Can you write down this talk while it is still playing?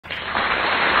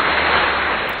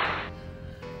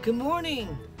Good morning!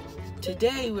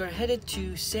 Today we're headed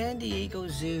to San Diego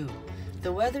Zoo.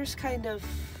 The weather's kind of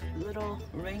a little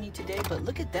rainy today, but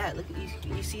look at that. Look at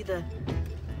you see the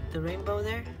rainbow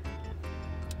there?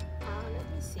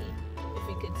 Let me see if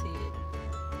we can see it.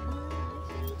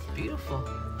 It's beautiful.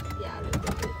 Yeah, a little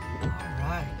bit.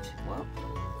 Alright, well,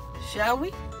 shall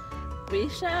we? We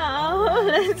shall.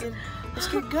 Let's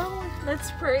get going.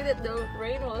 Let's pray that the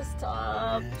rain will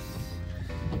stop. Yes,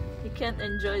 You can't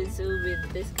enjoy zoo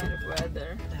with this kind of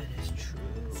weather. that is true.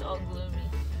 It's all gloomy.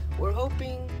 We're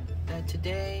hoping that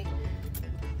today,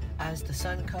 as the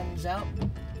sun comes out,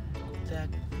 that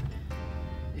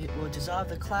it will dissolve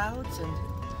the clouds and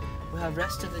we'll have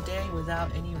rest of the day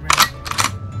without any rain.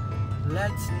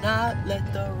 Let's not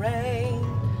let the rain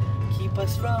keep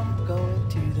us from going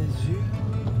to the zoo.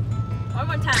 One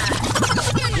more time.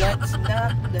 Let's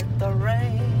not let the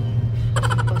rain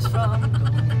keep us from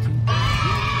going to the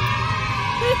zoo.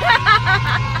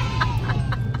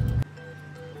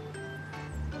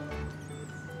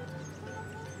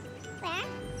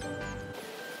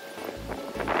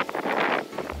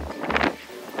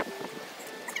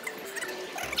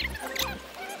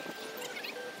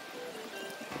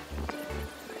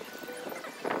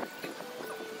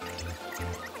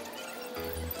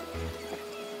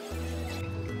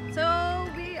 So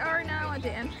we are now at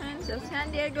the entrance of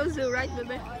San Diego Zoo, right,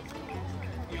 baby?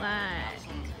 Right.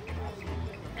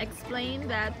 Explain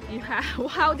that you have.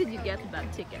 How did you get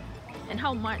that ticket, and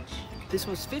how much? This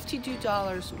was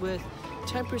 $52 with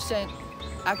 10%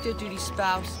 active duty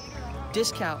spouse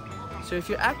discount. So if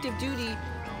you're active duty,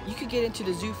 you could get into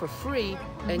the zoo for free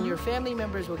and your family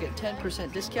members will get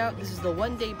 10% discount. This is the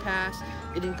one-day pass.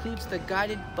 It includes the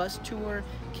guided bus tour,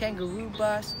 kangaroo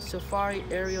bus, safari,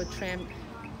 aerial tram,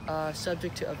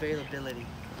 subject to availability.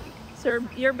 So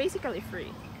you're basically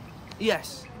free.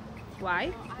 Yes,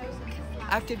 Why?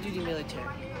 active duty military.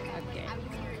 Okay.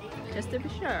 Just to be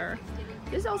sure.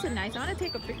 This is also nice. I want to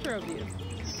take a picture of you.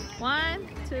 1,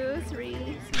 2,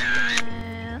 3.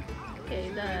 Smile.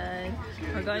 Okay, done.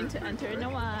 We're going to enter in a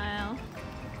while.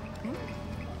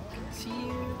 See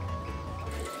you.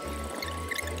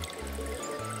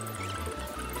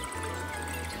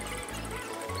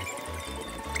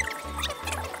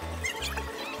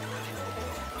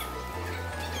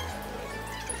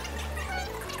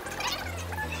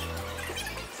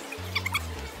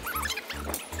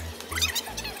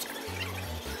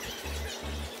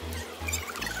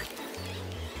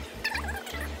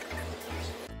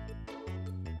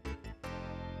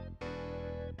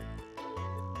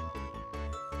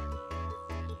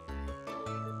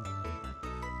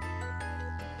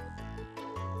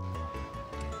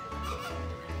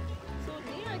 So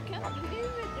dear, I can't believe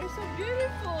it. They're so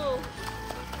beautiful.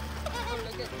 Oh,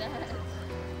 look at that.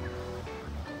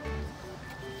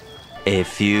 A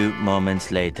few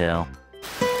moments later.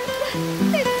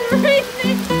 It's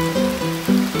raining.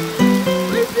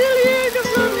 We're still here in the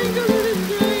flamingo and it's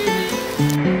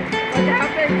raining. What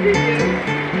happened to you?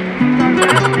 Come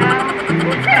back now.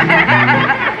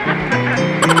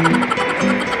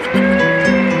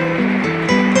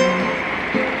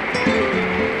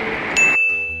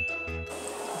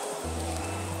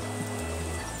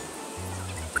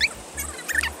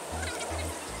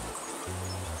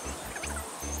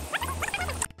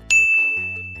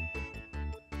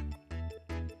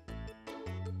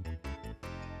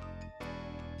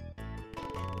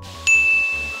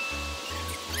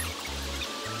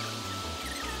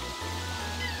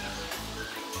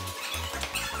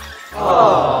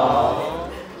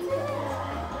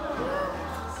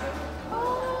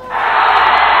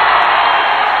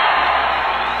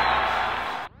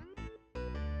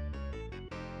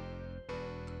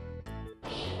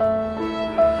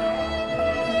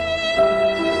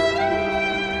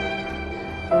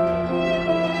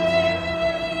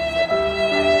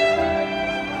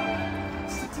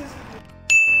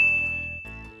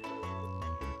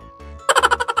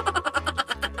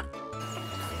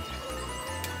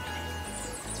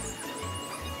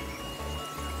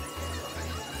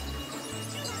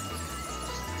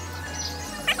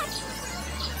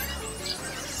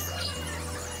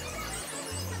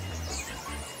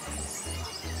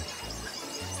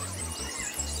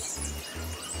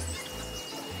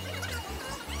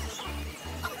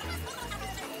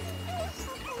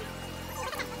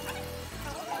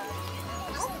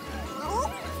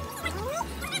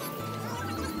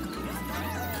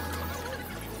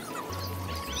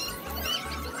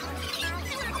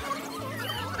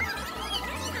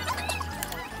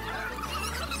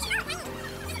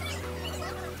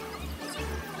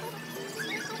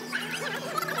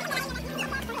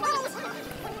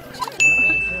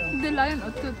 The lion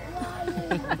utot.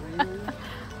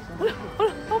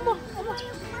 Hola.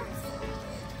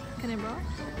 Can I borrow?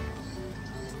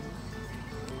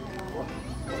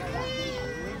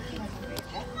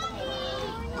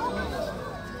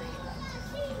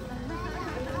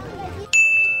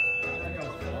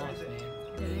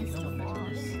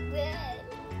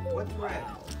 What's red?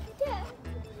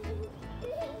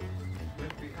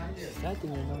 That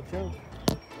thing is no joke.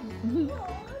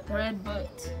 Red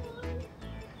butt.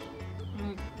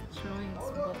 Showing its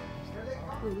butt.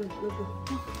 Look.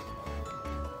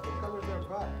 What color is their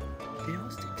butt? They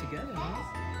all stick together, huh?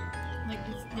 Like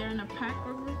they're in a pack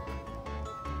or group.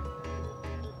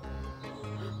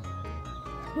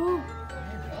 Oh,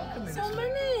 so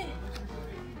many.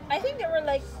 I think they were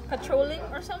like patrolling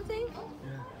or something.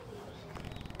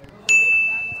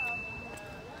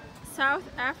 South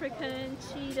African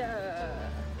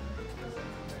cheetah.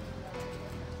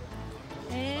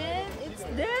 And it's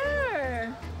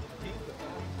there.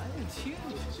 It's huge.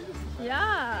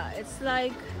 Yeah, it's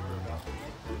like...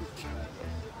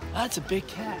 That's a big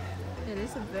cat. It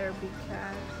is a very big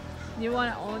cat. Do you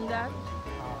want to own that?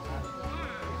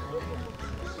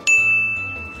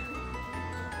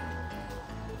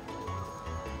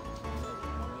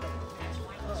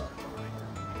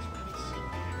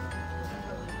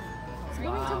 It's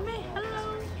going to me.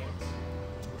 Hello.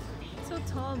 So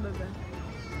tall, baby.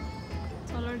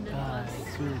 Taller than us.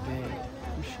 It's really big.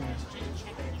 For sure.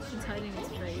 It's hiding its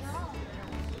face.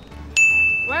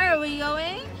 Where are we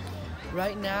going?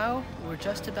 Right now, we're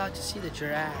just about to see the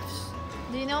giraffes.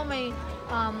 Do you know my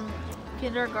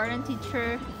kindergarten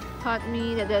teacher taught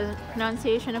me that the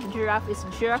pronunciation of giraffe is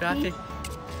giraffe?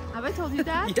 Have I told you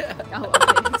that? Yeah. Oh,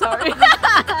 okay. Sorry.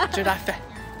 Giraffe.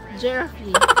 Giraffe.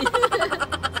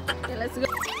 Okay, let's go.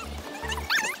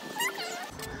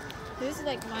 This is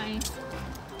like my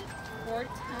 4th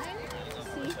time to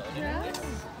see giraffes.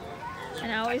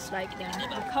 And I always like them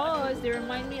because they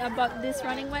remind me about this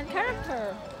Running Man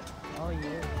character. Oh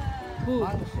yeah. Who?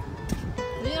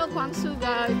 Do you know Kwangsu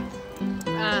got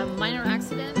minor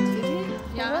accident? Did he?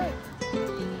 Yeah. What?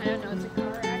 I don't know, it's a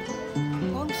car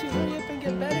accident. Kwangsu, hurry up and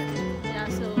get better. Yeah,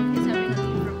 so he's having a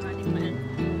leave from Running Man.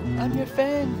 I'm your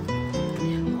fan. Oh,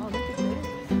 look at this.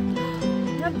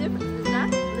 You have different, that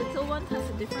little one has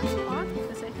a different spot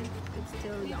because I think it's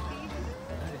still young.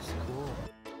 That is cool.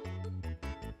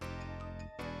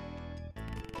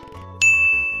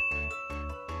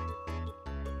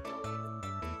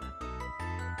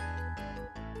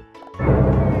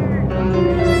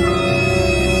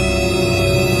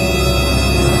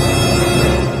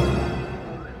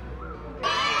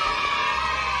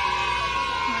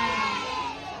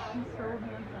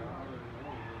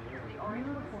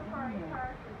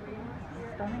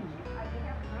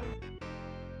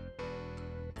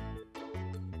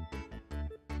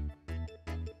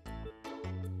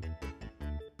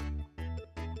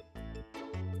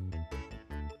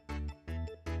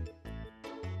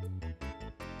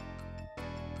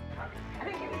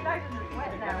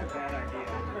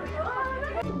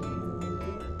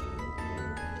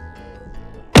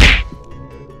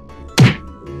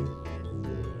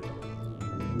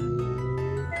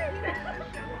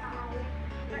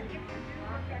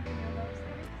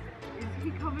 Is he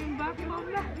coming back from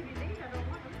that?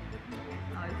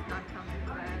 Oh, it's not coming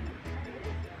back.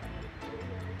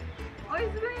 Oh,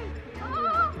 it's green! Oh!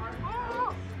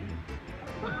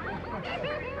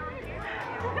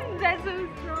 That's so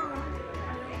strong.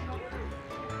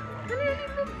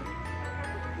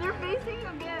 They're facing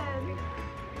again.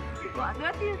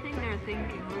 What do you think they're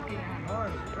thinking looking at? No,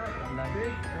 I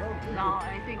think not.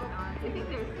 I think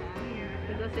they're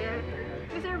sad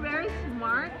because they're very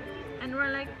smart and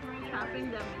we're like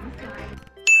trapping them inside.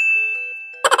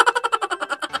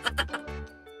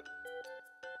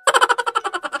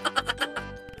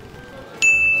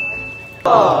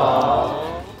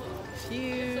 Aww. See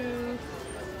you.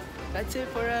 That's it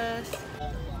for us.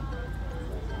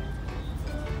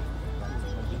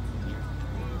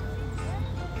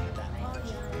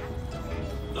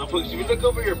 Now folks, if you look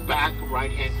over your back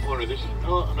right-hand corner, there's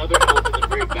another elephant in the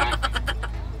very back.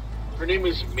 Her name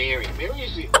is Mary. Mary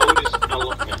is the oldest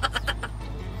elephant.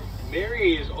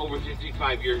 Mary is over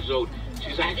 55 years old.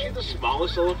 She's actually the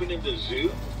smallest elephant in the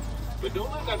zoo. But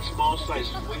don't let that small size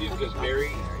fool you because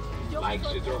Mary likes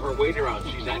to throw her weight around.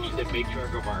 She's actually the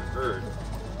matriarch of our herd.